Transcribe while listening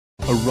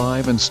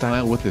Arrive in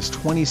style with this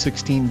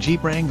 2016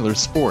 Jeep Wrangler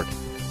Sport.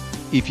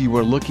 If you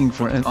are looking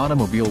for an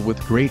automobile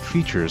with great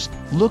features,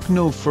 look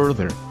no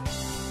further.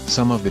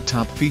 Some of the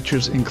top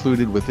features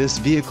included with this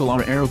vehicle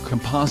are aero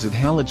composite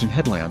halogen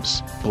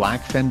headlamps,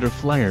 black fender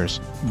flares,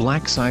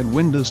 black side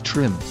windows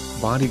trim,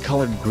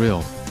 body-colored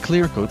grille,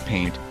 Clearcoat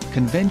paint,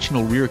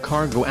 conventional rear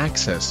cargo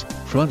access,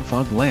 front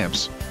fog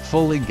lamps,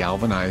 fully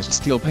galvanized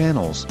steel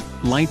panels,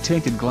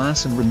 light-tinted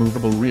glass and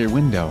removable rear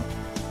window.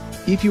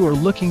 If you are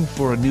looking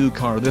for a new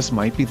car, this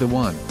might be the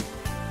one.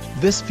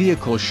 This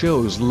vehicle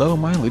shows low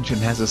mileage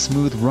and has a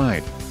smooth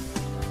ride.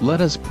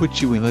 Let us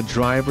put you in the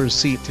driver's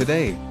seat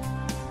today.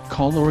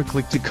 Call or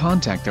click to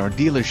contact our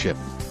dealership.